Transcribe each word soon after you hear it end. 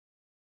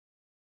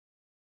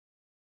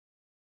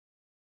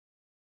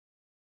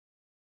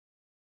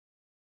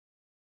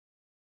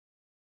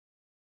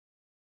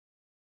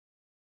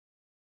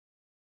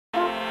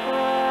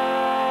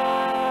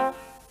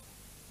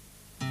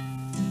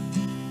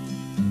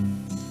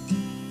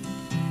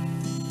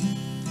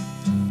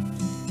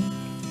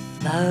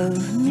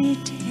Love me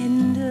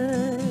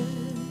tender,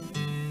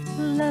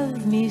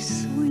 love me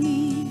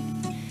sweet,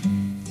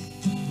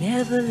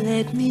 never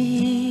let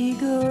me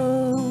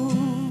go.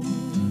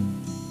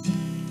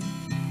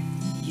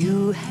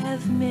 You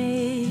have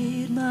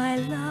made my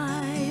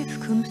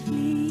life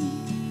complete,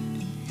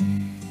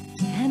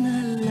 and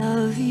I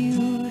love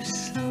you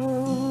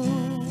so.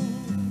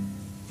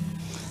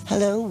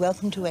 Hello,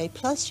 welcome to A+.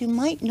 You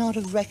might not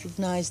have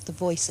recognized the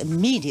voice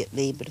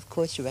immediately, but of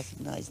course you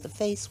recognize the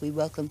face. We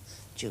welcome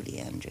Julie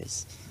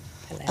Andrews.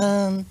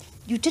 Hello.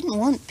 You didn't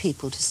want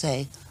people to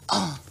say,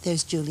 "Ah,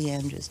 there's Julie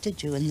Andrews,"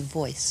 did you, in the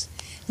voice?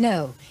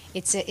 No,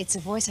 it's a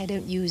voice I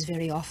don't use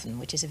very often,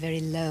 which is a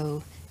very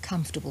low,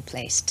 comfortable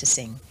place to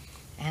sing.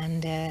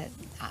 And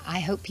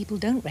I hope people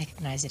don't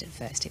recognize it at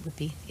first. It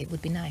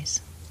would be nice.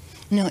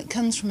 No, it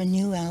comes from a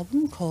new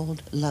album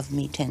called Love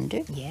Me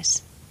Tender.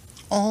 Yes.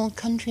 All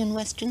country and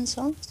western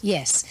songs?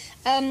 Yes.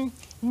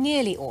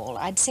 Nearly all.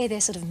 I'd say they're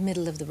sort of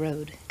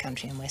middle-of-the-road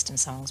country and western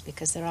songs,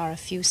 because there are a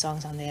few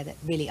songs on there that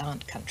really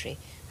aren't country,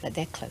 but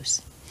they're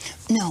close.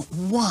 Now,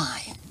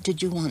 why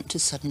did you want to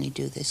suddenly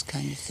do this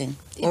kind of thing?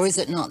 Or is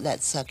it not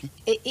that sudden?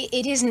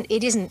 It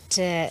isn't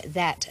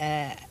that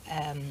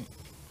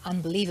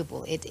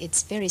unbelievable.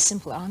 It's a very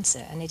simple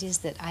answer, and it is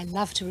that I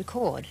love to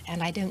record,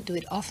 and I don't do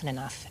it often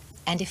enough.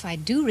 And if I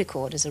do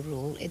record, as a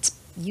rule, it's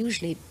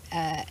usually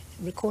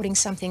recording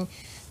something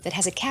that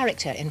has a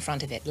character in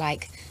front of it,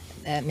 like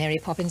Mary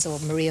Poppins or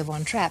Maria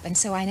von Trapp, and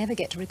so I never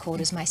get to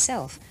record as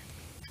myself.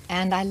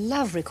 And I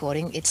love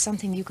recording. It's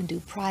something you can do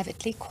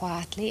privately,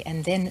 quietly,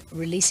 and then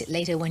release it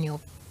later when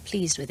you're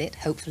pleased with it,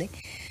 hopefully.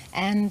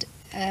 And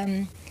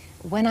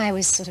when I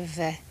was sort of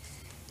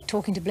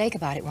talking to Blake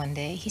about it one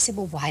day, he said,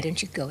 well, why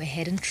don't you go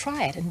ahead and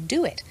try it and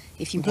do it?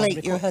 If you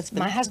Blake, your husband?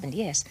 My husband,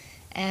 yes.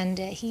 And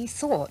he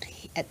thought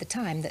at the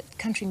time that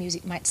country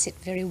music might sit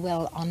very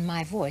well on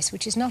my voice,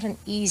 which is not an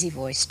easy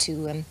voice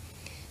to,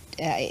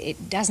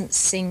 it doesn't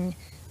sing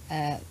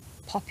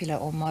popular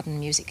or modern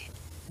music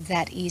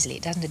that easily.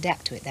 It doesn't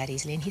adapt to it that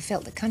easily, and he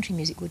felt that country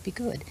music would be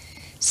good.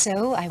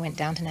 So I went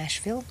down to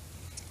Nashville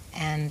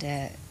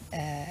and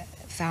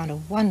found a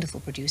wonderful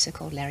producer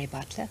called Larry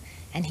Butler,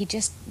 and he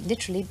just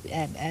literally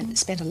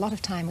spent a lot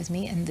of time with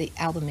me, and the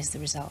album is the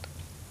result.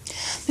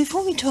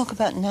 Before we talk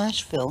about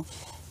Nashville,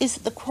 is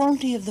it the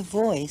quality of the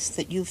voice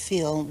that you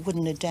feel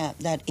wouldn't adapt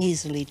that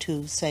easily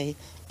to, say,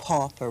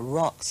 pop or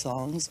rock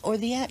songs, or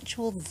the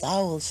actual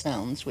vowel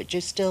sounds, which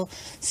are still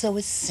so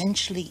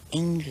essentially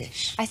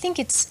English? I think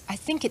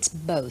it's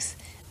both.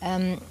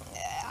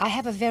 I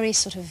have a very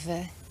sort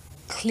of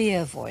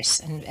clear voice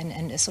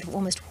and a sort of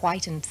almost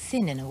white and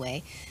thin in a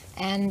way,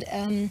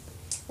 and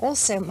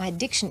also my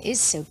diction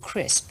is so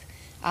crisp.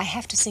 I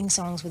have to sing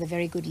songs with a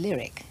very good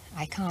lyric.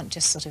 I can't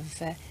just sort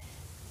of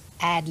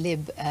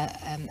ad-lib.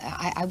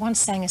 I once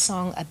sang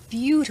a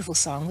beautiful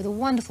song with a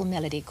wonderful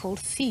melody called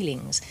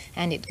Feelings,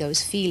 and it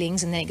goes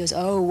feelings, and then it goes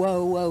oh,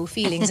 whoa, whoa,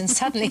 feelings, and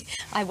suddenly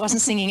I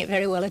wasn't singing it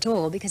very well at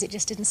all, because it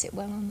just didn't sit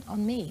well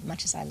on me,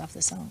 much as I love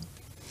the song.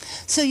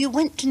 So you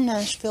went to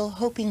Nashville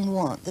hoping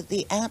what? That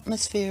the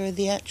atmosphere,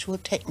 the actual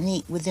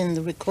technique within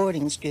the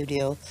recording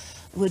studio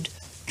would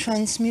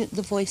transmute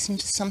the voice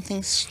into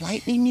something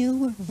slightly new?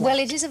 Or what? Well,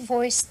 it is a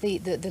voice,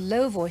 the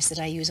low voice that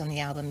I use on the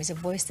album is a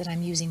voice that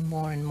I'm using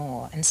more and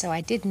more, and so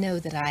I did know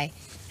that I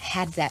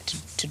had that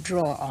to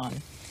draw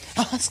on.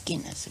 A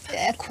huskiness.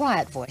 A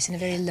quiet voice and a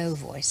very low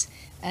voice,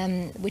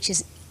 which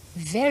is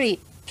very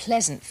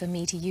pleasant for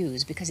me to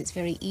use because it's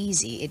very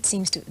easy. It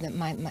seems to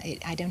that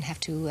I don't have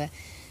to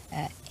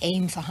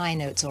aim for high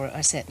notes or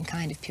a certain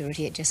kind of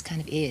purity. It just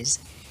kind of is.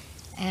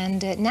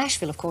 And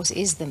Nashville, of course,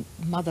 is the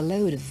mother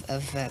lode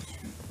of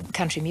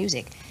country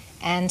music.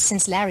 And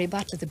since Larry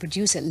Butler, the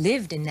producer,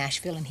 lived in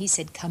Nashville and he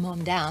said, come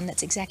on down,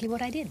 that's exactly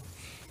what I did.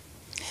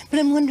 But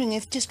I'm wondering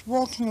if just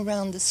walking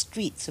around the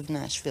streets of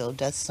Nashville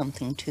does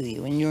something to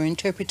you in your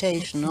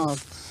interpretation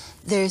of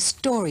their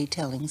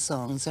storytelling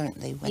songs,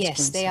 aren't they? Western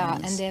yes, they are,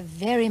 songs. and they're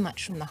very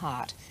much from the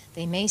heart.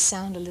 They may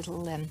sound a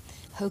little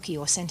hokey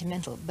or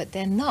sentimental, but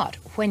they're not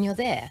when you're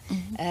there.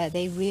 Mm-hmm.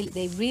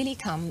 They really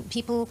come.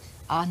 People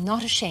are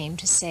not ashamed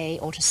to say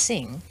or to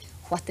sing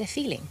what they're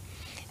feeling.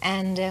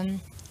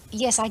 And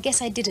yes, I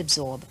guess I did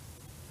absorb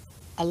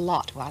a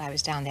lot while I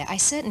was down there. I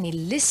certainly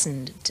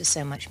listened to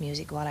so much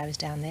music while I was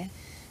down there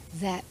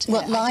that...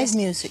 What, live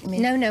music, you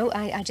mean? No,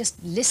 I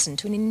just listened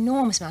to an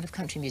enormous amount of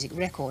country music,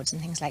 records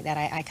and things like that.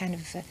 I kind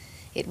of...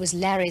 it was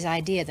Larry's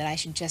idea that I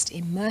should just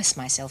immerse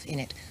myself in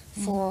it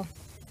for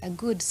a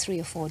good 3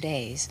 or 4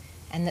 days,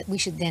 and that we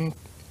should then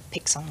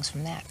pick songs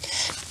from that.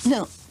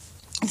 No.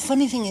 The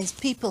funny thing is,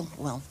 people,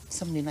 well,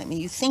 somebody like me,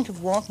 you think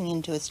of walking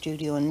into a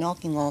studio and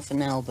knocking off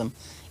an album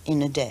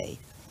in a day.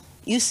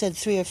 You said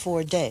 3 or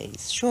 4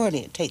 days. Surely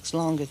it takes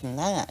longer than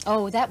that.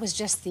 Oh, that was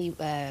just the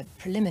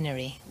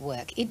preliminary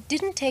work. It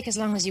didn't take as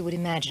long as you would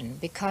imagine,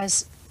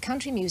 because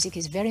country music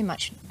is very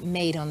much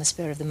made on the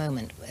spur of the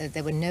moment.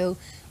 There were no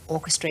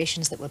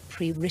orchestrations that were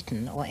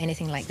pre-written or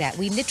anything like that.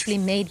 We literally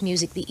made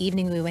music the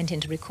evening we went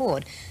in to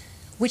record,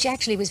 which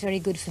actually was very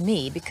good for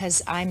me,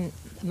 because I'm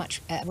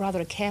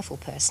rather a careful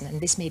person,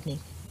 and this made me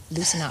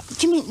loosen up.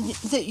 Do you mean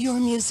that your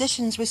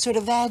musicians were sort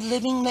of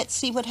ad-libbing, let's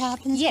see what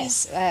happens?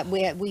 Yes,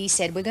 we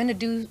said, we're going to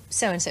do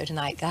so-and-so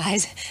tonight,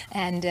 guys.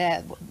 And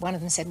one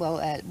of them said, well,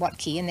 what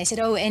key? And they said,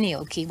 oh, any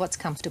old key, what's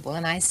comfortable?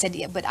 And I said,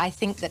 yeah, but I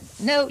think that,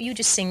 no, you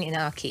just sing in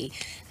our key.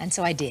 And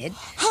so I did.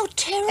 How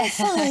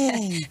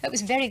terrifying! It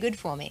was very good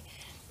for me.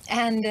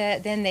 And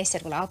then they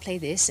said, well, I'll play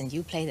this and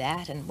you play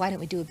that, and why don't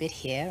we do a bit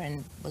here,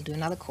 and we'll do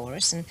another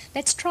chorus, and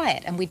let's try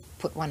it. And we'd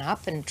put one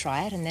up and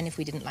try it, and then if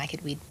we didn't like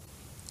it, we'd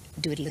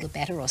do it a little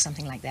better or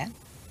something like that.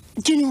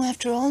 Do you know,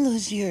 after all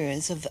those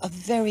years of a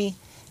very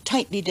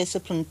tightly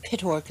disciplined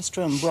pit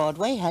orchestra on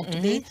Broadway, had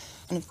to be,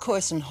 and of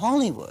course in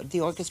Hollywood,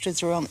 the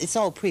orchestras are it's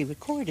all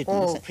pre-recorded.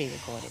 All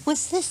pre-recorded.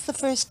 Was this the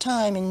first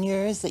time in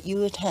years that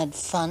you had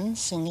fun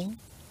singing?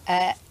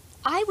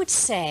 I would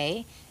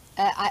say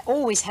I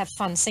always have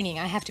fun singing.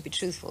 I have to be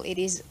truthful. It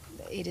is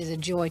a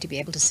joy to be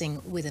able to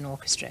sing with an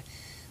orchestra.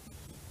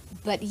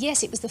 But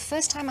yes, it was the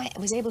first time I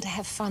was able to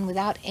have fun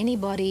without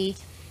anybody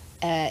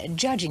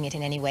judging it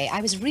in any way.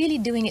 I was really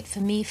doing it for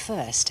me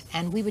first,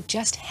 and we were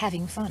just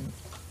having fun.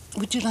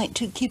 Would you like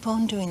to keep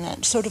on doing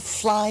that, sort of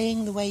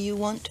flying the way you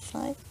want to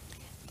fly?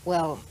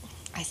 Well,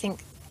 I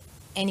think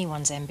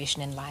anyone's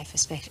ambition in life,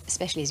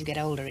 especially as you get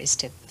older, is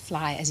to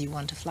fly as you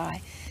want to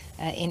fly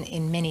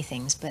in many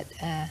things. But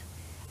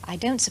I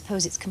don't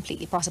suppose it's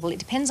completely possible. It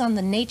depends on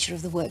the nature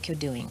of the work you're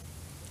doing.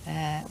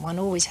 One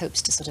always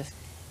hopes to sort of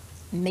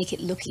make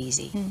it look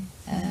easy.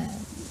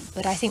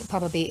 But I think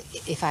probably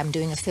if I'm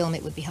doing a film,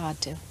 it would be hard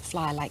to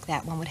fly like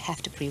that. One would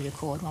have to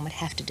pre-record. One would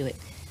have to do it.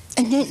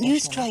 And yet you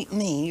strike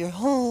me, your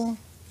whole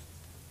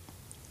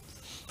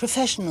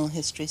professional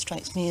history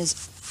strikes me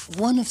as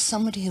one of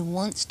somebody who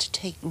wants to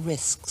take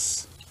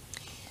risks.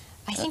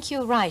 I think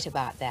you're right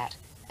about that.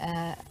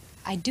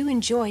 I do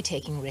enjoy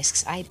taking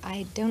risks.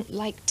 I don't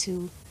like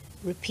to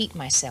repeat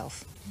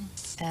myself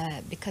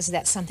because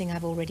that's something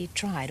I've already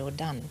tried or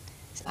done.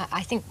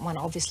 I think one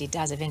obviously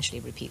does eventually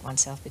repeat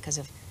oneself because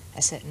of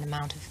a certain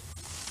amount of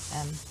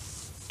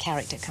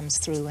character comes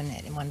through,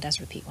 and one does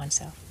repeat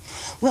oneself.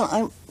 Well,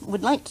 I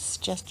would like to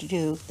suggest to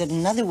you that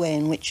another way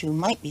in which you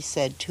might be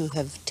said to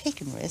have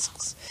taken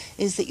risks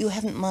is that you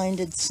haven't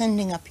minded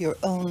sending up your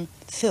own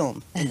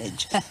film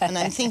image. And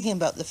I'm thinking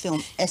about the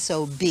film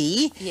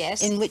S.O.B.,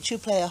 yes, in which you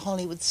play a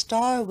Hollywood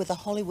star with a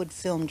Hollywood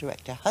film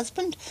director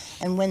husband,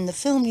 and when the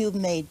film you've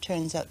made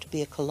turns out to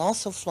be a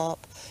colossal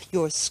flop,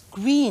 your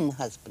screen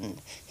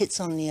husband hits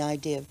on the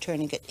idea of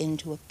turning it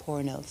into a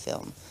porno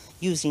film,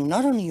 using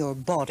not only your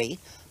body,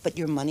 but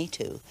your money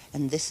too.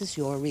 And this is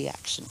your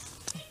reaction.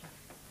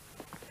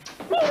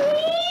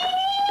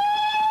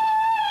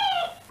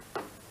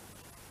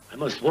 I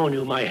must warn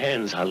you, my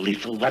hands are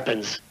lethal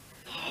weapons.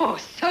 Oh,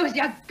 so's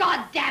your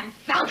goddamn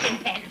fountain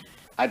pen.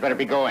 I'd better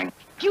be going.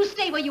 You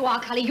stay where you are,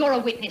 Cully. You're a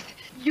witness.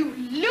 You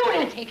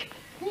lunatic.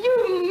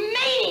 You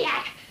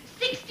maniac.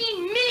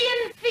 16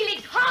 million?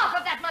 Felix, half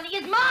of that money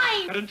is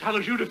mine. That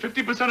entitles you to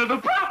 50% of the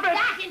profit.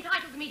 That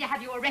entitles me to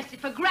have you arrested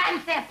for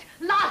grand theft,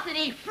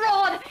 larceny,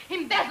 fraud,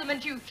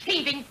 embezzlement, you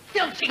thieving,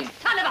 filching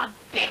son of a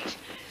bitch.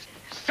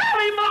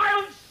 Sally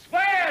Miles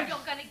swears. You're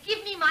gonna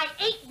give me my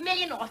 8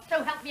 million, or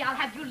so help me, I'll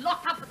have you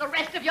locked up for the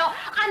rest of your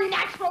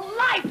unnatural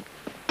life.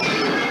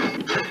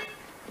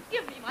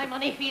 Give me my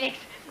money, Felix.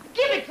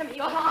 Give it to me,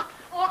 or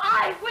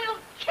I will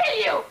kill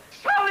you.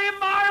 Sally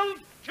Miles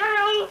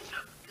kills.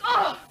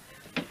 Oh.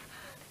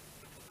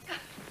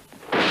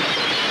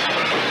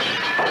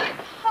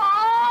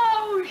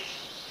 Oh,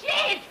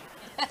 shit!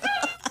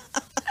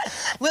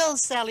 Well,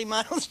 Sally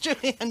Miles,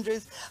 Julie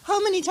Andrews,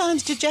 how many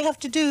times did you have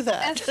to do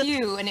that? A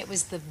few, and it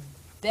was the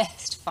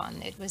best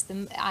fun. It was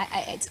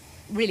it's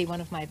really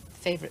one of my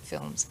favorite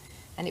films,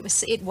 and it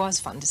was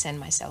fun to send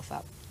myself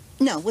up.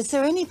 Now, was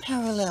there any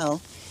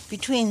parallel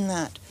between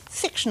that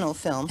fictional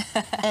film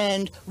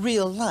and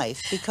real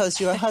life?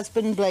 Because your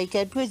husband, Blake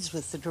Edwards,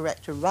 was the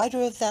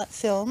director-writer of that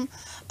film.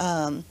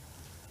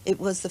 It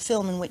was the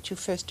film in which you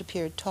first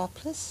appeared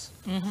topless.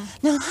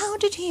 Now, how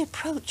did he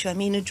approach you? I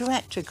mean, a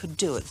director could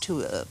do it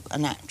to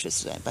an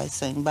actress by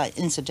saying,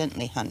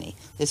 incidentally, honey,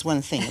 there's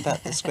one thing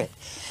about the script.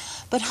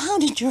 But how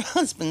did your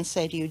husband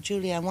say to you,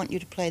 Julie, I want you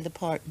to play the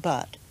part,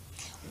 but?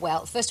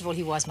 Well, first of all,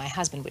 he was my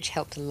husband, which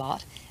helped a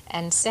lot.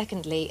 And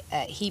secondly,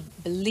 he,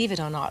 believe it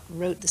or not,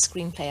 wrote the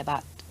screenplay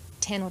about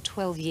 10 or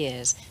 12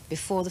 years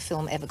before the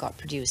film ever got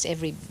produced.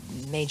 Every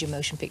major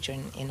motion picture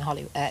in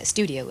Hollywood,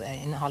 studio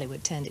in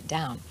Hollywood turned it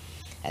down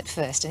at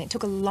first, and it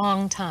took a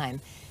long time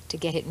to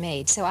get it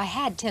made. So I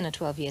had 10 or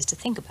 12 years to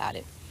think about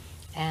it,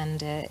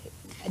 and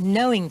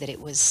knowing that it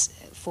was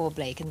for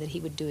Blake and that he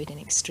would do it in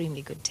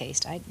extremely good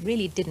taste, I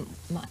really didn't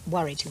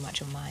worry too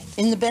much or mind.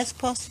 In the best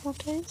possible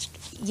taste?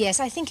 Yes,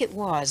 I think it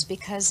was,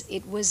 because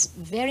it was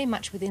very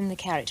much within the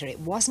character.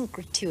 It wasn't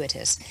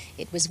gratuitous.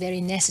 It was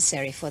very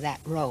necessary for that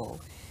role,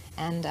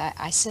 and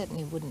I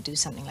certainly wouldn't do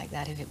something like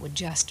that if it were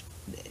just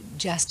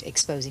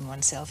exposing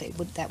oneself.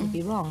 That would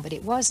be wrong, but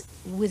it was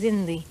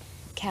within the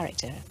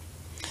character.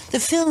 The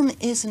film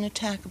is an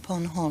attack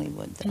upon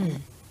Hollywood, though.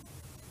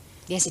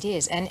 Yes, it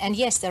is. And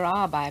yes, there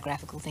are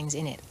biographical things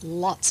in it,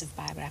 lots of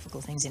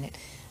biographical things in it.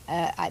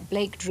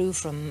 Blake drew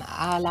from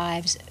our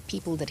lives,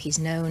 people that he's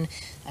known,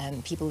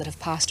 people that have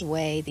passed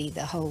away,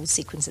 the whole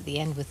sequence at the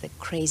end with the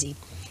crazy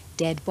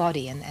dead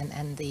body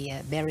and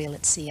the burial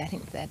at sea. I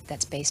think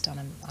that's based on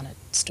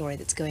a story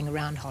that's going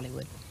around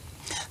Hollywood.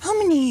 How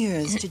many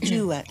years did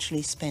you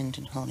actually spend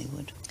in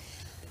Hollywood?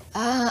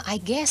 I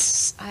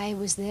guess I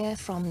was there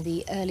from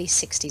the early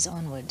 60s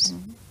onwards.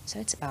 So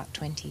it's about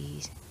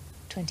 25,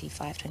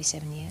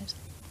 27 years,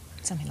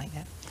 something like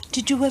that.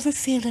 Did you ever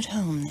feel at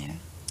home there?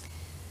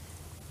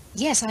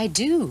 Yes, I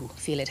do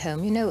feel at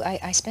home. You know,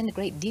 I spend a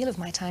great deal of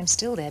my time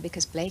still there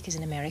because Blake is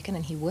an American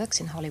and he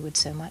works in Hollywood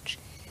so much.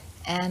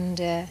 And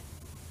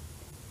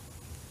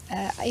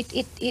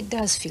it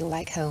does feel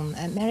like home.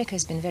 America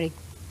has been very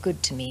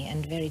good to me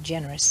and very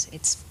generous.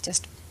 It's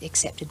just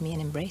accepted me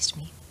and embraced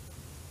me.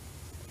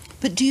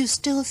 But do you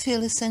still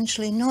feel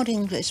essentially not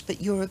English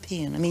but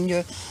European? I mean,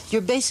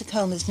 your basic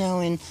home is now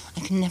in,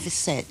 I can never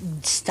say it,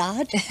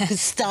 Stad?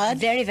 Stad?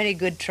 Very, very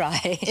good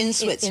try. In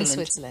Switzerland? In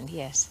Switzerland,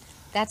 yes.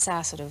 That's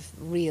our sort of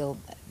real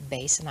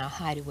base and our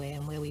hideaway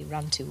and where we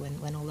run to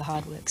when all the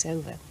hard work's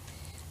over.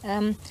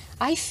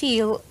 I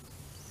feel,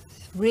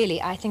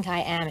 really, I think I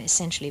am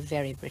essentially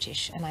very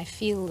British, and I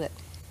feel that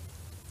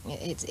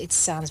it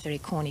sounds very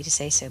corny to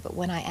say so, but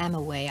when I am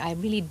away, I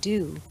really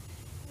do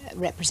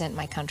represent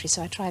my country,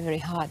 so I try very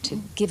hard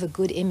to give a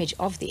good image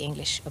of the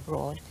English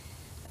abroad.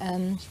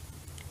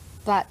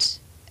 But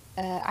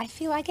I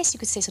feel, I guess you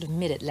could say sort of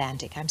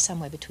mid-Atlantic. I'm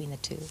somewhere between the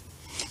two.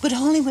 But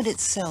Hollywood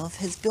itself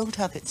has built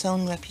up its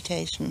own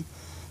reputation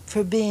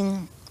for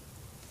being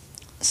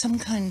some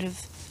kind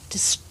of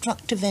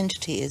destructive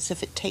entity, as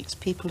if it takes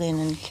people in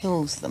and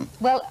kills them.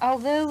 Well,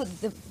 although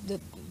the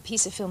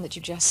piece of film that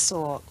you just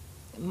saw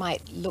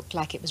might look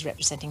like it was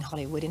representing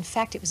Hollywood, in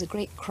fact it was a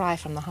great cry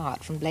from the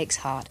heart, from Blake's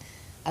heart,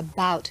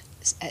 about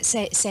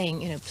saying,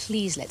 you know,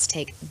 please let's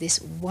take this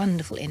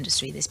wonderful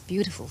industry, this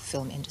beautiful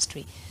film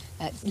industry,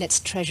 let's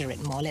treasure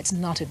it more, let's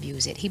not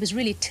abuse it. He was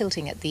really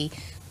tilting at the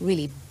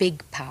really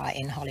big power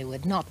in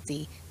Hollywood, not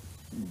the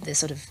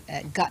sort of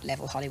gut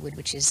level Hollywood,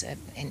 which is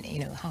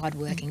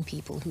hard-working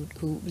people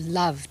who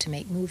love to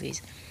make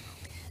movies.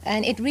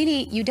 And it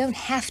really, you don't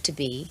have to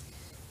be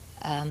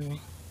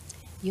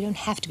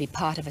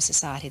part of a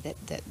society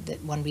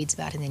that one reads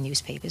about in the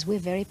newspapers. We're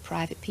very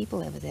private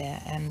people over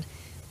there, and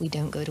we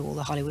don't go to all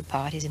the Hollywood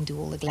parties and do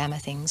all the glamour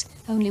things,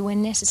 only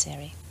when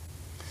necessary.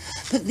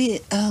 But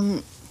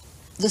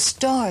the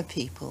star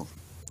people,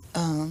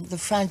 the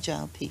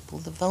fragile people,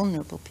 the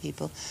vulnerable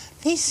people,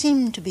 they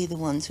seem to be the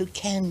ones who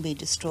can be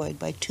destroyed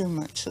by too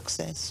much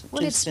success.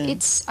 Well,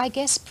 it's I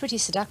guess, pretty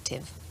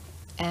seductive.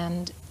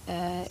 And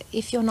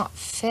if you're not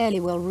fairly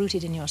well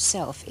rooted in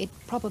yourself, it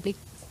probably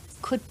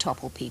could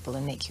topple people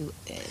and make you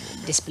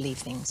disbelieve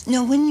things.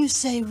 Now, when you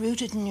say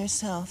rooted in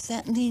yourself,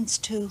 that leads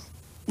to,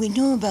 we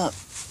know about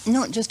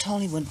not just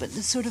Hollywood, but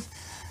the sort of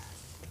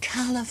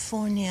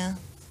California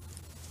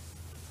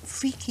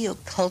freaky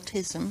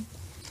occultism,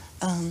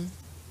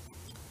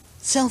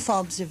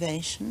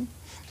 self-observation.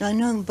 Now, I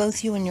know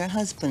both you and your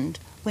husband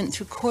went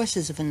through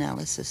courses of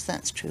analysis.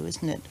 That's true,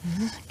 isn't it?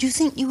 Mm-hmm. Do you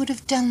think you would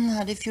have done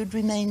that if you'd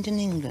remained in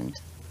England?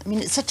 I mean,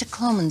 it's such a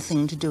common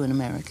thing to do in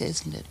America,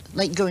 isn't it?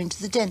 Like going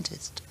to the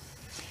dentist.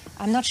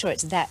 I'm not sure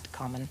it's that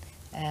common.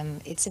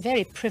 It's a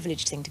very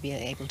privileged thing to be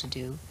able to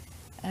do.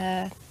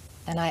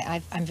 And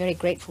I'm very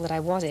grateful that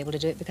I was able to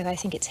do it, because I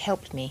think it's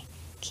helped me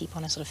keep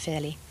on a sort of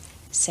fairly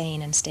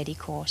sane and steady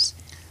course.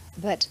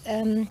 But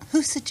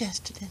who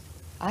suggested it?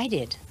 I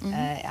did.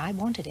 Mm-hmm. I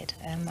wanted it.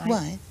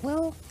 Why?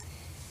 Well,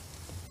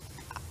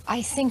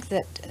 I think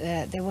that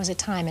there was a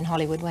time in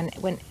Hollywood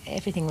when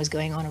everything was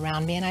going on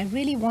around me, and I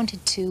really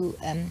wanted to.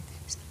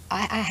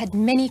 I had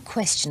many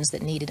questions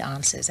that needed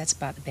answers. That's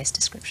about the best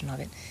description of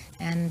it,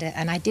 and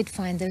I did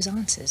find those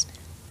answers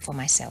for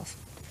myself.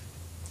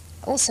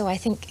 Also, I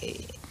think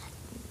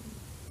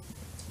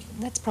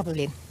that's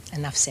probably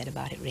enough said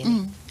about it,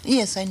 really.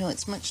 Yes, I know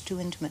it's much too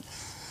intimate,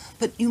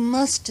 but you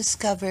must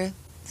discover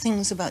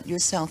things about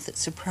yourself that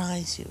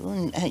surprise you,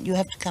 and you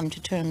have to come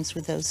to terms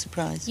with those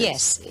surprises.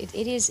 Yes,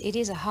 it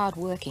is a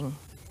hard-working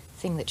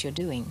thing that you're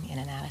doing in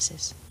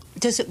analysis.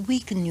 Does it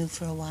weaken you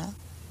for a while?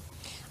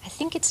 I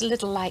think it's a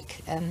little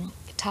like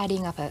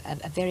tidying up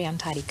a very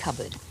untidy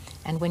cupboard.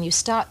 And when you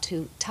start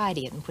to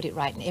tidy it and put it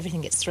right and everything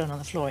gets thrown on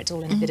the floor, it's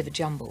all in a bit of a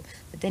jumble.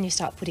 But then you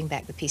start putting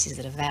back the pieces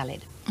that are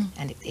valid,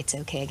 and it's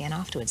okay again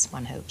afterwards,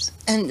 one hopes.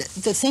 And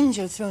the things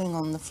you're throwing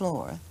on the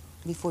floor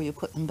before you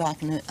put them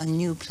back in a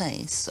new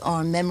place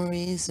are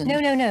memories and...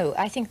 No.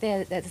 I think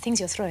the things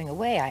you're throwing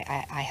away,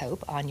 I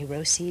hope, are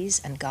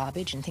neuroses and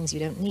garbage and things you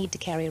don't need to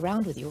carry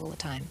around with you all the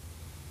time.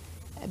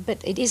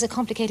 But it is a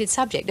complicated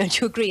subject, don't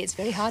you agree? It's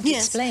very hard to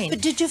explain.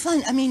 But did you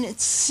find, I mean,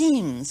 it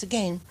seems,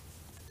 again,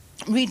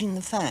 reading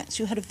the facts,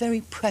 you had a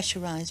very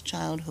pressurized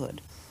childhood.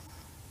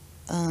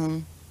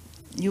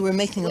 You were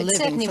making a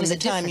living from the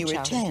time you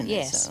were 10.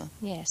 Yes, so.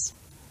 yes.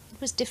 It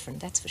was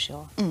different, that's for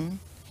sure.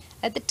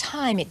 At the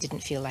time, it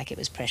didn't feel like it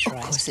was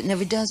pressurized. Of course, it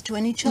never does to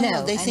any child.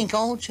 No, they and- think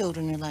all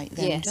children are like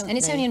that, Yes, don't and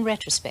it's they? only in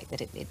retrospect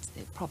that it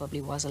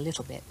probably was a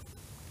little bit.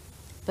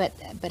 But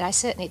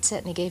it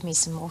certainly gave me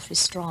some awfully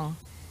strong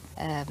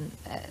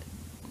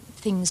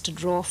things to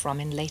draw from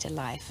in later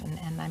life,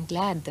 and I'm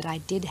glad that I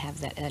did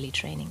have that early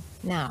training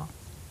now.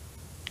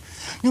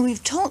 Now,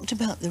 we've talked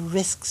about the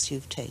risks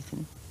you've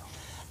taken.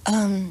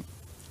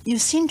 You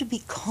seem to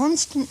be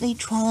constantly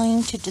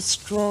trying to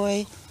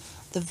destroy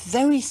the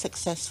very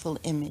successful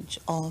image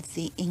of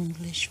the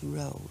English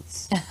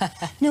rose.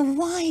 Now,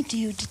 why do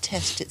you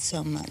detest it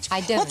so much? I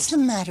don't. What's the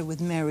matter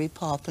with Mary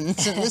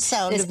Poppins and the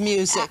Sound of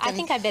Music? I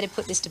think I better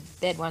put this to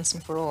bed once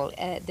and for all.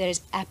 There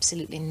is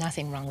absolutely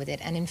nothing wrong with it,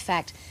 and in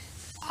fact,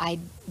 I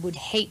would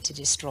hate to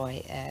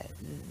destroy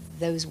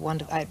those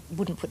wonderful. I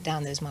wouldn't put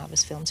down those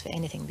marvelous films for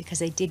anything, because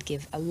they did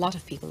give a lot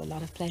of people a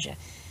lot of pleasure,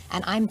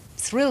 and I'm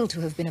thrilled to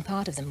have been a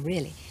part of them.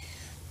 Really.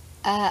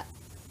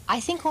 I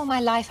think all my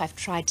life I've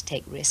tried to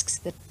take risks.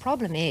 The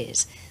problem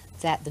is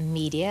that the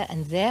media,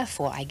 and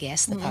therefore, I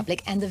guess, the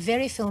public, and the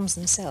very films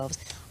themselves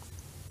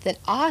that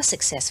are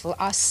successful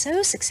are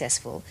so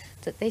successful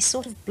that they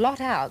sort of blot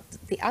out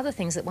the other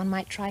things that one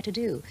might try to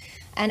do.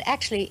 And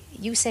actually,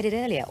 you said it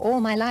earlier,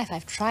 all my life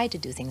I've tried to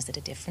do things that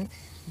are different,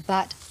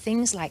 but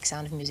things like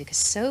Sound of Music are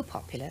so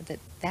popular that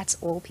that's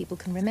all people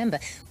can remember.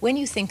 When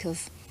you think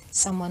of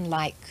someone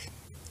like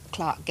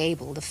Clark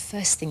Gable, the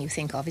first thing you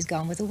think of is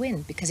Gone with the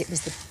Wind, because it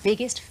was the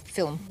biggest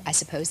film, I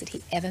suppose, that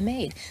he ever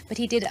made. But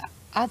he did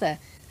other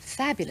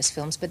fabulous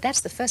films, but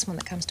that's the first one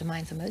that comes to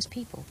mind for most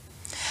people.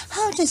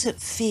 How does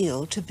it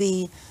feel to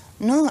be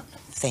not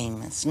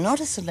famous, not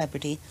a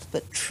celebrity,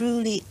 but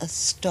truly a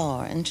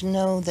star, and to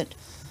know that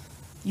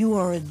you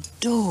are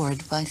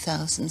adored by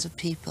thousands of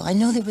people? I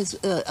know there was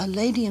a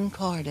lady in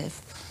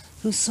Cardiff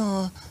who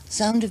saw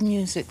Sound of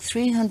Music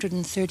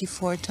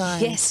 334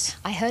 times. Yes,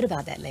 I heard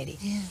about that lady.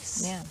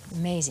 Yes. Yeah,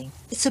 amazing.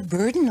 It's a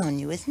burden on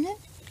you, isn't it?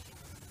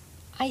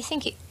 I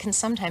think it can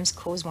sometimes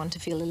cause one to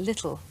feel a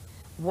little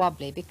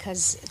wobbly,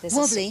 because there's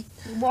Wobbly?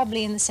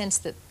 Wobbly in the sense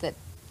that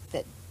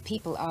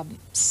people are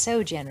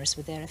so generous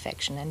with their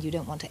affection, and you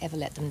don't want to ever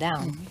let them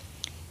down.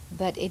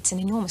 But it's an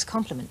enormous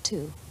compliment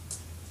too,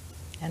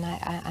 and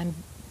I'm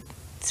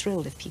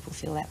thrilled if people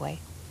feel that way.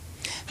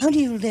 How do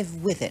you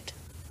live with it,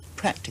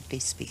 practically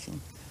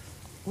speaking?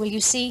 Well,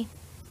 you see,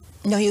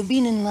 Now, you've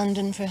been in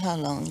London for how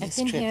long, I've this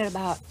been trip? here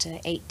about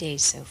 8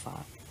 days so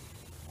far,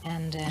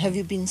 and Have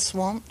you been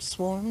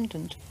swarmed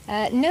and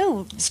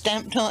no,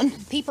 stamped on?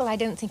 people I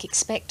don't think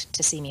expect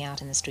to see me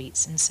out in the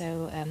streets, and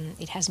so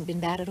it hasn't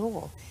been bad at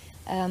all.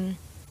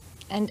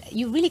 And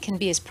you really can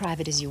be as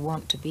private as you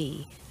want to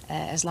be,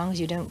 as long as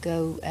you don't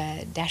go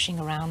dashing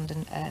around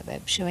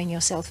and showing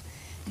yourself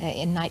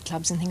in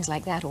nightclubs and things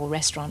like that, or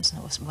restaurants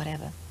or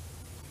whatever.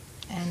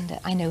 And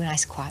I know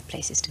nice quiet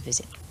places to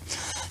visit.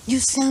 You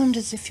sound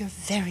as if you're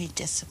very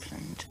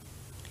disciplined.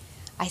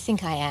 I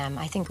think I am.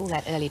 I think all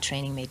that early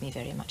training made me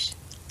very much.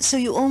 So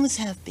you always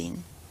have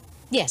been.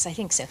 Yes, I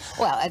think so.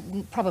 Well,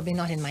 probably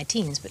not in my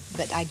teens,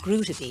 but I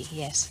grew to be,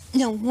 yes.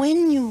 Now,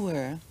 when you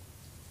were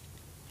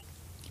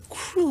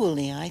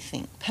cruelly, I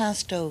think,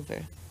 passed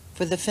over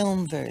for the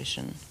film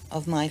version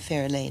of My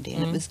Fair Lady,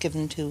 and it was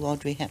given to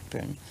Audrey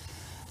Hepburn,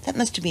 that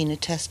must have been a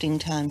testing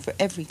time for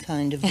every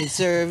kind of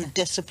reserve,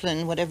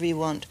 discipline, whatever you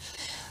want.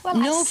 Well,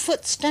 No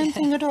foot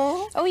stamping at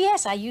all? Oh,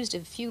 yes, I used a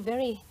few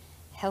very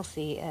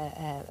healthy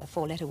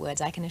four-letter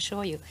words, I can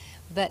assure you.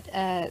 But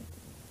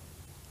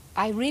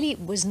I really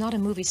was not a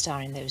movie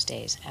star in those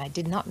days. I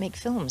did not make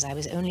films. I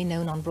was only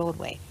known on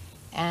Broadway.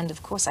 And,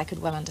 of course, I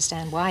could well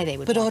understand why they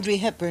would But want- Audrey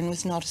Hepburn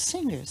was not a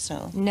singer,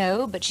 so...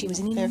 No, but she was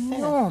an Fair.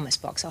 enormous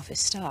box office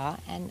star,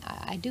 and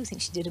I do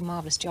think she did a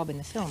marvelous job in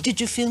the film. Did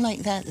you feel like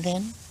that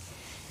then?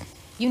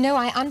 You know,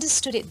 I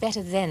understood it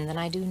better then than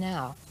I do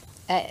now.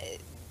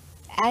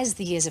 As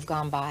the years have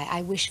gone by,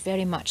 I wish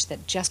very much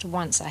that just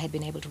once I had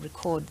been able to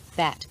record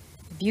that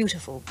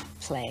beautiful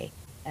play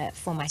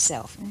for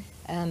myself.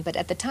 But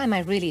at the time, I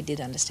really did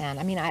understand.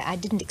 I mean, I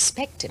didn't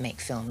expect to make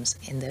films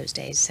in those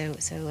days,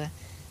 so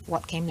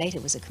what came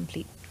later was a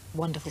complete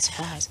wonderful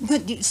surprise.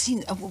 But you see,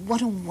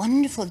 what a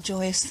wonderful,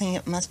 joyous thing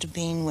it must have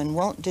been when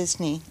Walt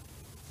Disney,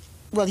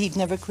 well, he'd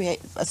never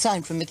created,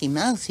 aside from Mickey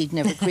Mouse, he'd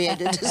never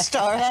created a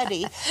star, had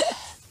he?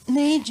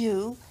 Made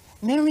you,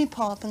 Mary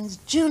Poppins,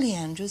 Julie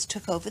Andrews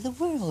took over the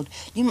world.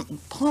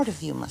 Part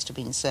of you must have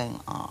been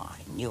saying, I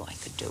knew I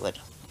could do it.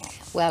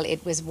 Well,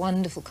 it was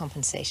wonderful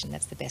compensation,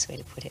 that's the best way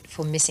to put it,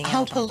 for missing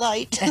How out on.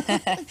 polite.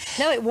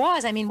 No, it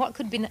was. I mean,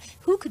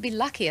 who could be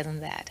luckier than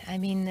that? I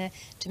mean,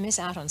 to miss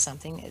out on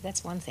something,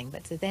 that's one thing,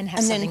 but to then have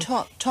And something...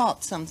 then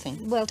taught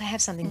something. Well, to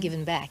have something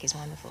given back is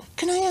wonderful.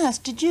 Can I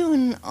ask, did you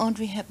and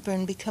Audrey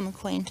Hepburn become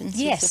acquaintances,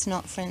 Yes. if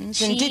not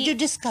friends? And did you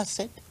discuss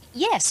it?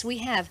 Yes, we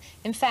have.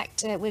 In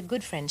fact, we're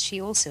good friends.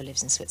 She also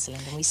lives in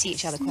Switzerland, and we see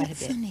each other Isn't quite that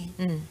a bit.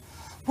 funny?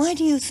 Why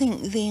do you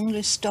think the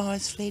English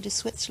stars flee to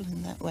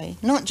Switzerland that way?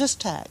 Not just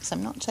tax,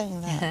 I'm not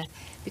saying that.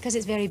 Because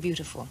it's very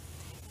beautiful.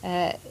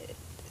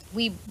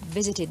 We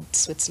visited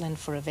Switzerland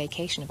for a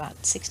vacation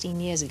about 16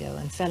 years ago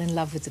and fell in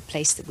love with the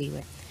place that we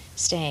were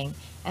staying,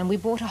 and we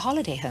bought a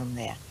holiday home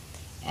there.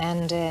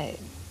 And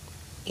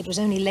it was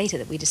only later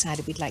that we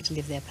decided we'd like to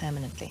live there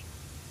permanently.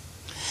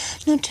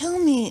 Now tell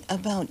me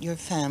about your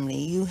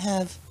family.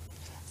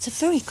 It's a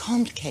very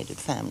complicated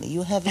family.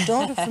 You have a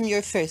daughter from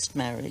your first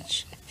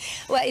marriage.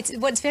 Well,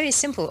 it's very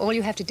simple. All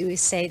you have to do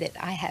is say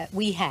that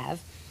we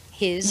have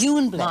his, you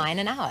and Blake. mine,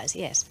 and ours.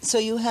 Yes. So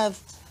you have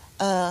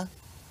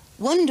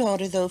one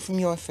daughter, though, from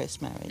your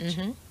first marriage.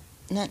 Mm-hmm.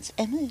 And that's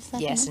Emma, is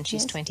that Yes, Emma? and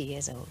she's 20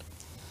 years old.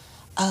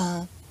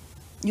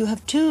 You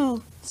have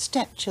two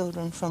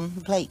stepchildren from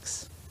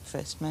Blake's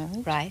first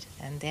marriage. Right,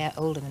 and they're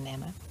older than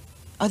Emma.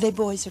 Are they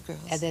boys or girls?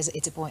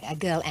 It's a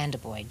girl and a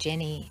boy.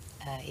 Jenny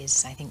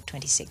is, I think,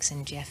 26,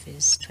 and Jeff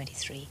is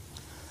 23.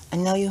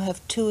 And now you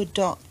have two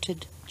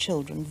adopted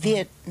children,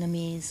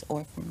 Vietnamese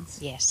orphans.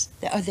 Yes.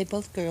 Are they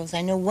both girls?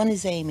 I know one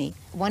is Amy.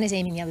 One is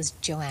Amy and the other is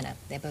Joanna.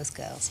 They're both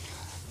girls.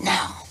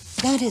 Now,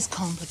 that is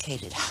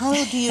complicated. How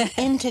do you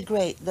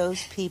integrate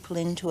those people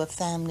into a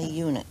family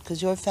unit?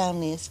 Because your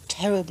family is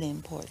terribly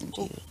important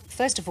to you.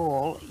 First of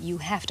all, you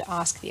have to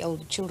ask the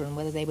older children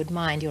whether they would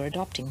mind your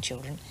adopting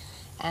children.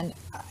 And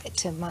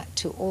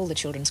to all the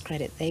children's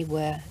credit, they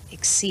were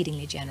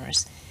exceedingly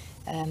generous.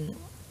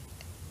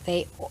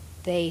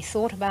 They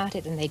thought about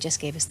it, and they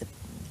just gave us the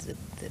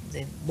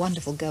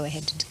wonderful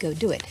go-ahead to go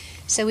do it.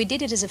 So we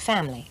did it as a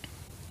family,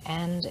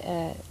 and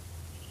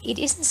it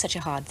isn't such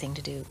a hard thing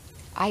to do.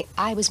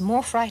 I was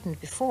more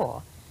frightened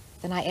before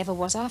than I ever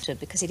was after,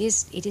 because it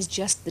is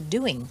just the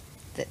doing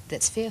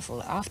that's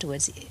fearful.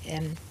 Afterwards,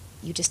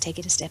 you just take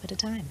it a step at a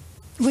time.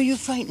 Were you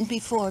frightened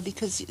before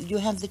because you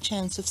have the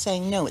chance of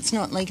saying no? It's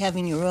not like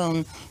having your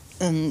own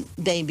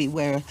baby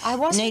where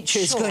nature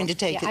is going to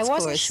take its course. I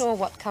wasn't sure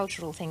what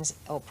cultural things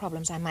or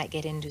problems I might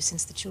get into,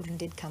 since the children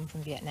did come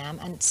from Vietnam,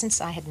 and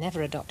since I had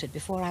never adopted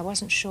before, I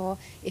wasn't sure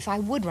if I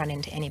would run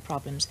into any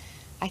problems.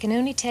 I can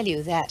only tell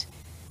you that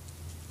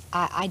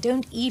I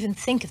don't even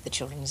think of the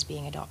children as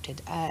being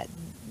adopted,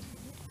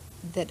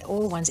 that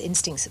all one's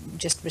instincts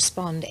just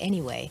respond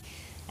anyway,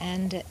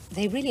 and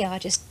they really are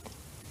just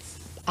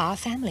our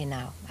family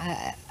now.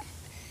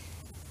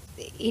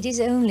 It is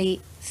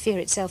only fear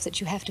itself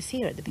that you have to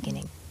fear at the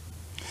beginning.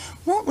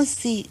 What was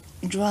the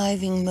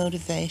driving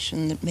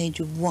motivation that made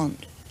you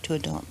want to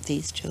adopt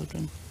these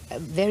children?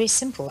 Very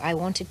simple. I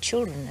wanted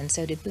children, and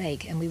so did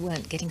Blake, and we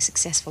weren't getting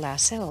successful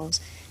ourselves,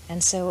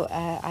 and so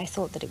I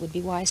thought that it would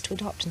be wise to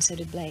adopt, and so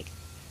did Blake.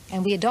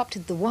 And we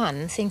adopted the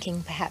one,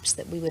 thinking perhaps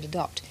that we would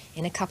adopt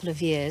in a couple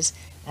of years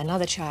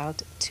another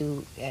child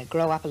to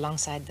grow up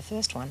alongside the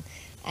first one,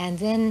 and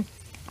then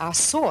our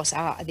source,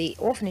 the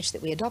orphanage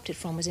that we adopted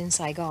from, was in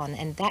Saigon,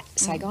 and that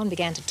Saigon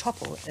began to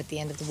topple at the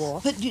end of the war.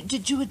 But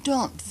did you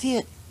adopt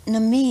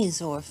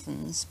Vietnamese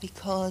orphans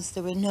because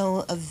there were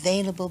no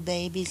available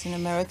babies in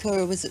America,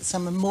 or was it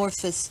some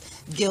amorphous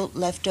guilt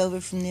left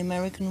over from the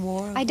American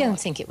war? I don't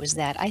think it was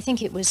that. I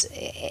think it was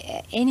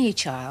any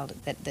child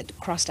that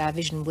crossed our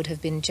vision would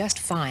have been just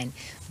fine,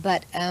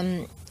 but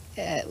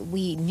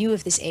we knew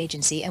of this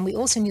agency, and we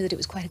also knew that it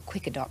was quite a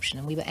quick adoption,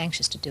 and we were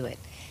anxious to do it.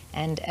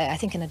 And I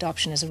think an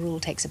adoption, as a rule,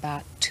 takes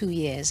about 2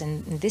 years.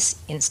 And in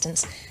this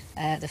instance,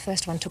 the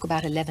first one took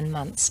about 11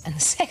 months, and the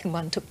second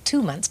one took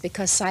 2 months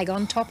because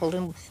Saigon toppled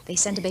and they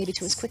sent a baby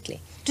to us quickly.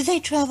 Do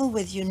they travel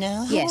with you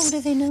now? How Yes. old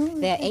are they now?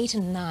 They're 8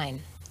 and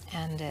 9.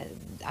 And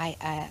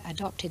I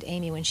adopted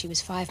Amy when she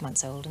was 5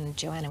 months old and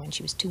Joanna when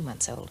she was 2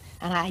 months old.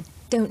 And I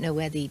don't know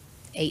where the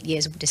 8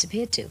 years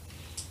disappeared to.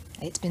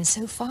 It's been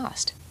so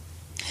fast.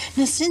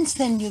 Now, since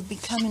then, you've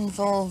become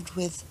involved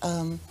with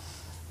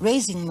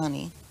raising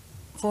money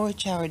for a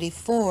charity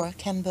for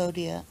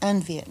Cambodia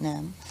and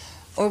Vietnam.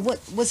 Or what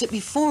was it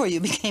before you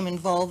became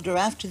involved, or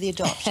after the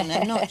adoption?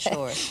 I'm not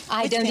sure.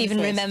 I Which don't came even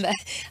first? remember.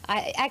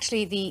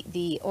 Actually,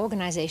 the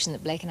organization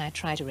that Blake and I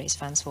try to raise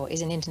funds for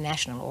is an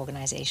international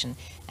organization,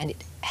 and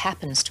it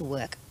happens to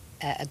work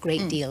a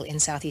great deal in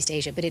Southeast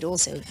Asia, but it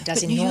also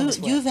does But enormous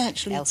work you've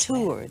actually elsewhere.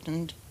 toured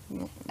and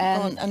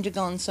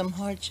undergone some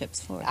hardships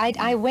for it.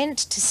 I went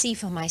to see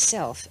for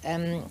myself,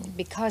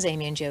 because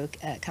Amy and Joe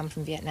come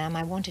from Vietnam.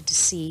 I wanted to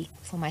see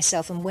for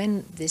myself, and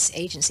when this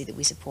agency that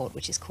we support,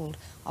 which is called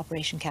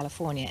Operation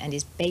California and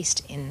is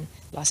based in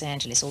Los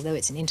Angeles, although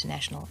it's an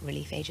international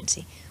relief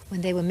agency,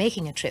 when they were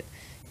making a trip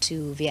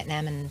to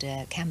Vietnam and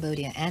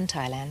Cambodia and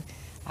Thailand,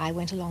 I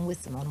went along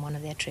with them on one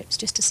of their trips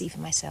just to see for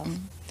myself.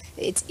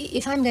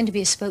 If I'm going to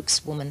be a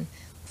spokeswoman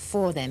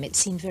for them, it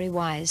seemed very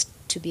wise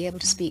to be able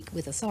to speak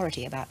with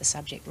authority about the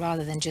subject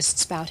rather than just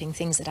spouting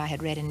things that I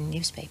had read in a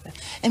newspaper.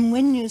 And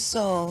when you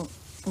saw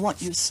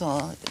what you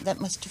saw,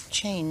 that must have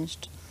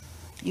changed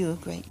you a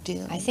great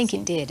deal. I think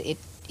it did.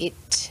 You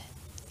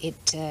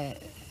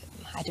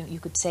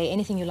could say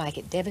anything you like.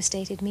 It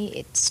devastated me.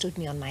 It stood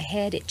me on my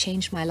head. It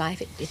changed my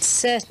life. It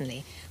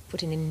certainly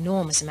put an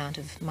enormous amount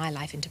of my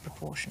life into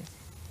proportion.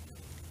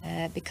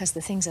 Because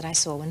the things that I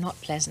saw were not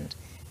pleasant,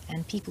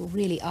 and people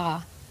really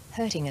are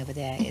hurting over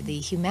there. The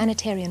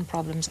humanitarian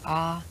problems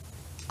are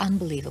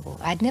unbelievable.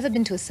 I'd never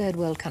been to a third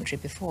world country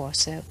before,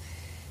 so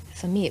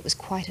for me it was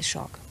quite a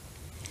shock.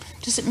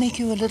 Does it make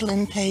you a little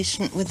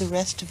impatient with the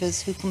rest of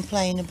us who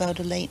complain about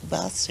a late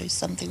bus or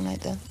something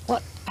like that?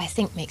 What I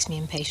think makes me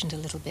impatient a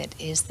little bit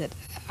is that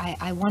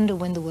I wonder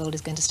when the world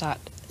is going to start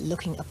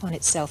looking upon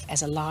itself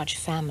as a large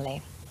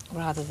family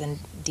rather than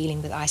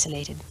dealing with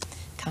isolated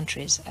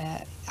countries.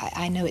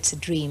 I know it's a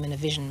dream and a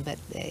vision, but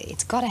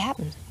it's got to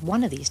happen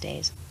one of these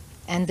days.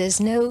 And there's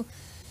no,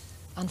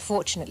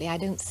 unfortunately, I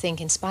don't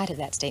think, in spite of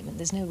that statement,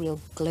 there's no real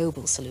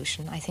global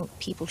solution. I think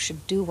people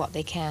should do what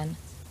they can,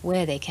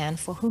 where they can,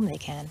 for whom they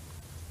can.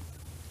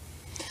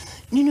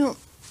 You know,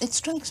 it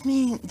strikes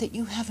me that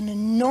you have an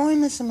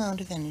enormous amount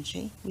of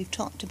energy. We've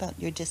talked about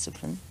your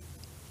discipline.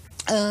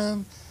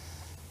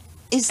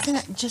 Is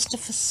that just a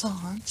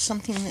facade,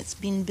 something that's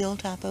been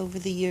built up over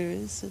the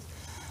years?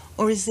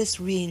 Or is this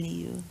really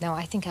you? No,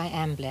 I think I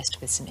am blessed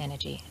with some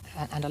energy,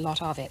 and a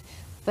lot of it.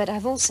 But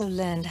I've also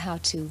learned how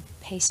to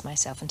pace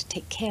myself and to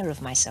take care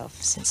of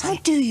myself since How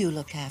do you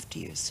look after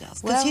yourself?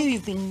 Because Well- here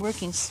you've been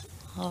working so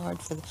hard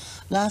for the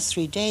last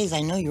 3 days. I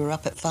know you were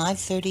up at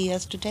 5:30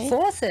 yesterday.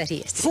 4:30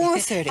 yesterday.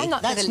 4:30. I'm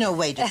not That's gonna- no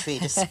way to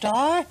treat a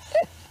star.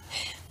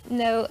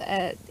 No,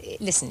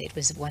 listen, it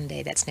was one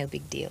day, that's no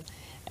big deal.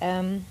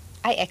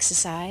 I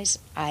exercise,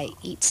 I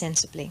eat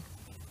sensibly,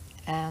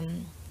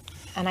 and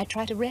I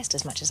try to rest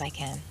as much as I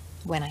can,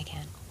 when I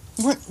can.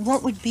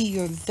 What would be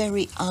your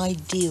very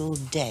ideal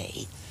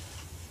day?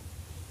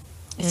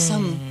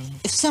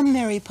 If some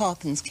Mary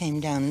Poppins came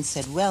down and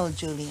said, "Well,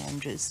 Julie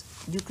Andrews,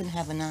 you can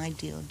have an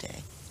ideal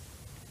day."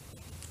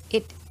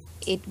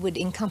 It would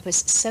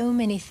encompass so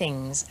many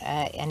things,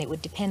 and it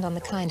would depend on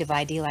the kind of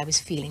ideal I was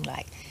feeling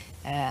like.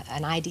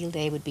 An ideal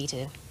day would be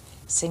to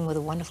sing with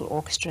a wonderful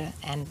orchestra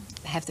and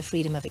have the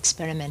freedom of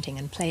experimenting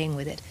and playing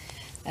with it.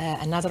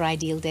 Another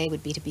ideal day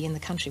would be to be in the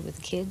country with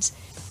the kids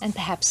and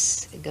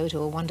perhaps go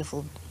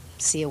to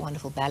see a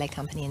wonderful ballet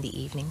company in the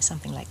evening,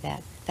 something like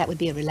that. That would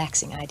be a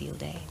relaxing ideal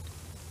day.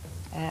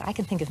 I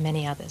can think of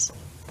many others.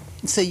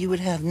 So you would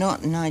have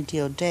not an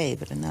ideal day,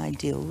 but an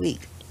ideal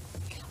week.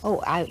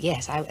 Oh,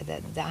 yes, I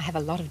have a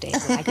lot of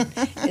days that I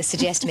could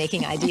suggest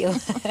making ideal.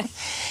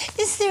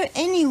 Is there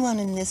anyone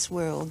in this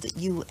world that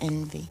you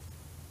envy?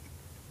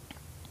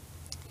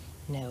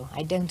 No,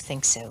 I don't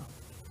think so.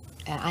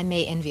 I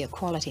may envy a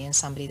quality in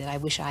somebody that I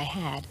wish I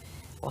had,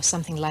 or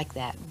something like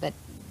that, but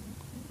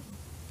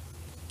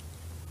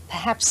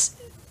perhaps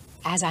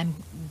as I'm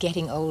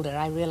getting older,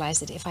 I realize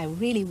that if I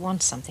really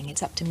want something,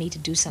 it's up to me to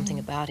do something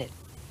about it.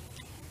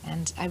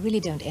 And I really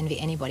don't envy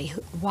anybody.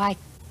 Why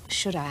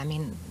should I? I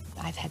mean,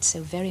 I've had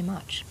so very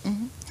much.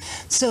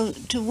 So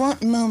to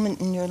what moment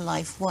in your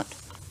life, what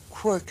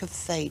quirk of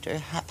fate or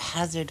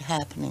haphazard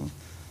happening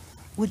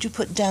would you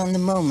put down the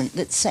moment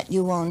that set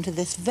you on to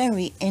this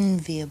very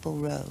enviable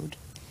road?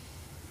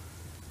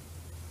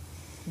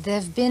 There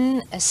have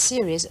been a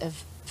series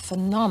of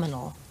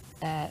phenomenal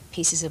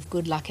pieces of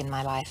good luck in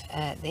my life.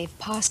 They've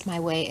passed my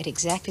way at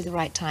exactly the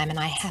right time, and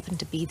I happened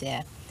to be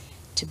there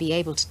to be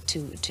able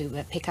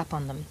to pick up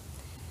on them.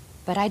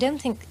 But I don't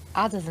think,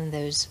 other than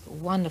those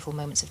wonderful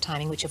moments of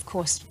timing, which of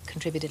course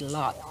contributed a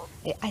lot,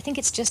 I think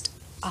it's just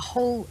a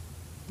whole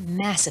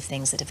mass of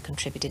things that have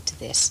contributed to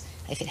this.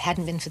 If it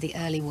hadn't been for the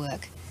early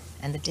work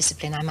and the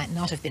discipline, I might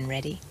not have been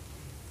ready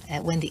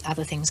when the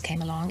other things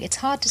came along. It's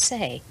hard to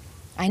say.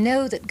 I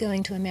know that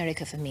going to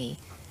America for me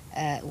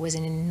was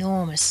an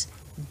enormous,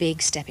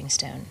 big stepping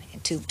stone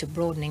to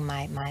broadening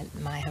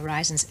my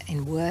horizons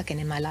in work and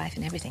in my life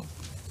and everything.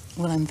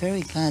 Well, I'm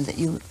very glad that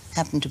you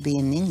happen to be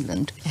in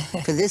England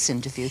for this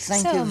interview.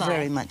 Thank So you am I.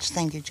 very much.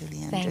 Thank you, Julie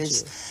Thank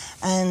Andrews.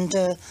 you. And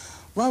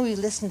while we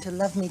listen to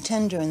Love Me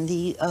Tender, and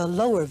the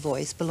lower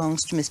voice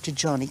belongs to Mr.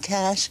 Johnny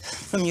Cash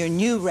from your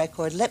new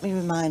record, let me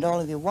remind all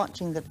of you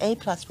watching that A+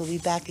 will be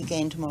back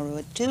again tomorrow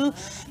at 2,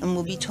 and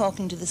we'll be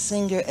talking to the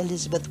singer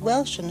Elizabeth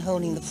Welsh and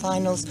holding the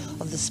finals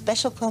of the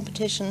special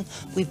competition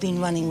we've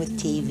been running with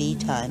TV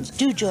Times.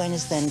 Do join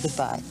us then.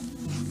 Goodbye.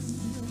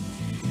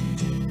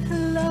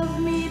 Love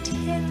me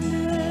tender,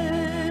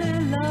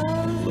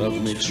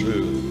 Love me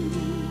true,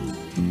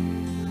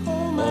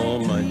 all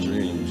my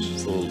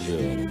dreams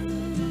fulfill.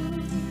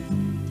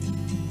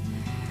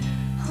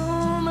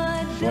 oh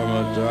my For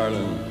my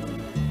darling,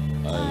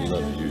 I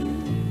love you,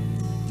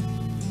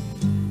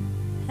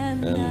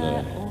 and and I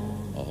I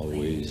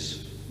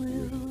always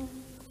will.